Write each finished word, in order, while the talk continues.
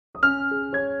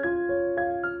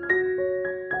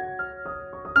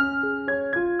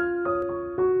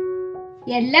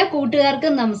എല്ലാ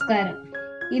കൂട്ടുകാർക്കും നമസ്കാരം.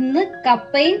 ഇന്ന്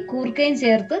കപ്പയും കൂർക്കയും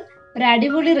ചേർത്ത് ഒരു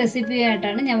അടിപൊളി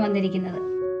റെസിപ്പിയായിട്ടാണ് ഞാൻ വന്നിരിക്കുന്നത്.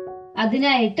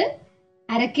 അതിനായിട്ട്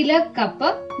 1/2 കിലോ കപ്പ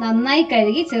നന്നായി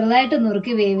കഴുകി ചെറുതായിട്ട്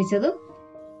നുറുക്കി വേവിച്ചതും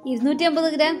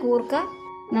 250 ഗ്രാം കൂർക്ക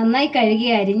നന്നായി കഴുകി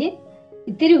അരിഞ്ഞ്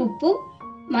ഇത്തിരി ഉപ്പും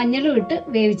മഞ്ഞളും ഇട്ട്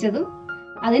വേവിച്ചതും,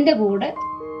 അതിൻ്റെ കൂടെ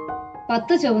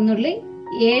 10 ചുവന്നുള്ളി,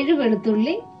 7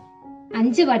 വെളുത്തുള്ളി,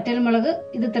 5 വറ്റൽമുളക്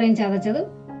ഇത് ഇത്രയും ചതച്ചതും,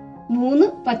 3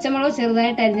 പച്ചമുളക്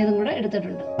ചെറുതായിട്ട് അരിഞ്ഞതും കൂടെ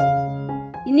എടുത്തിട്ടുണ്ട്.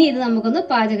 ഇനി ഇത് നമുക്കൊന്ന്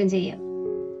പാചകം ചെയ്യാം.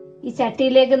 ഈ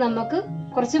ചട്ടിയിലേക്ക് നമുക്ക്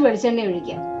കുറച്ച് വെളിച്ചെണ്ണ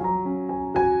ഒഴിക്കാം.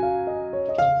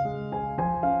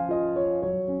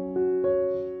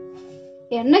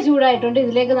 എണ്ണ ചൂടായിട്ടുണ്ട്.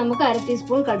 ഇതിലേക്ക് നമുക്ക് 1/2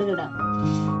 ടീസ്പൂൺ കടുകിടാം.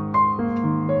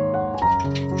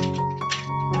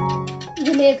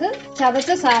 ഇതിലേക്ക്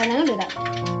ചതച്ച സാധനങ്ങൾ ഇടാം.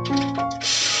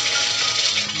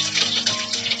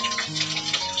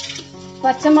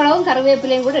 പച്ചമുളകും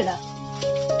കറിവേപ്പിലയും കൂടെ ഇടാം.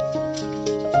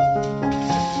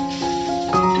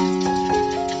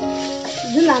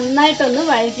 ഇത് നന്നായിട്ടൊന്ന്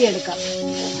വഴറ്റിയെടുക്കാം.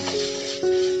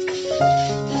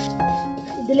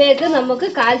 ഇതിലേക്ക് നമുക്ക്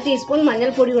 1/4 ടീസ്പൂൺ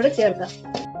മഞ്ഞൾപ്പൊടി കൂടെ ചേർക്കാം.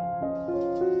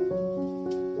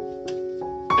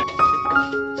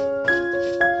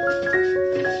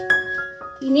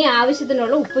 ഇനി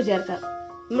ആവശ്യത്തിനുള്ള ഉപ്പ് ചേർക്കാം.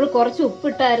 നമ്മൾ കുറച്ച്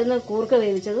ഉപ്പിട്ടായിരുന്നു കൂർക്ക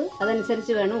വേവിച്ചത്,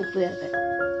 അതനുസരിച്ച് വേണം ഉപ്പ് ചേർക്കാൻ.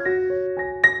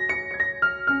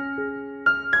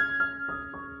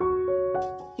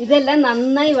 ഇതെല്ലാം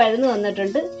നന്നായി വഴന്നു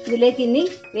വന്നിട്ടുണ്ട്. ഇതിലേക്ക് ഇനി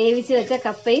വേവിച്ച് വെച്ച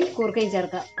കപ്പയും കൂർക്കയും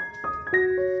ചേർക്കാം.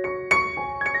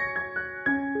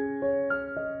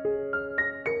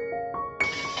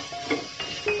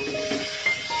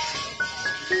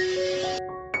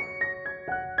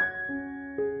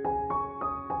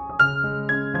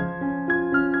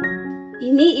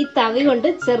 ഇനി ഈ തവി കൊണ്ട്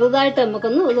ചെറുതായിട്ട്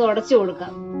നമുക്കൊന്ന് ഇത് ഉടച്ചു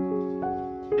കൊടുക്കാം.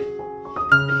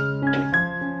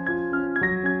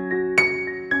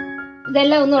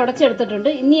 ഇതെല്ലാം ഒന്ന് ഉടച്ചെടുത്തിട്ടുണ്ട്.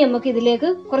 ഇനി നമുക്ക് ഇതിലേക്ക്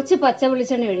കുറച്ച് പച്ച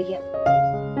വെളിച്ചെണ്ണ ഒഴിക്കാം.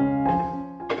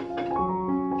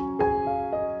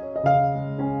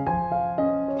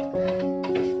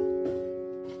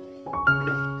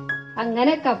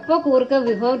 അങ്ങനെ കപ്പ കൂർക്ക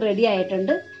വിഭവം റെഡി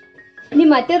ആയിട്ടുണ്ട്. ഇനി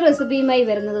മറ്റൊരു റെസിപ്പിയുമായി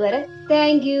വരുന്നത് വരെ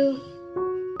താങ്ക് യു.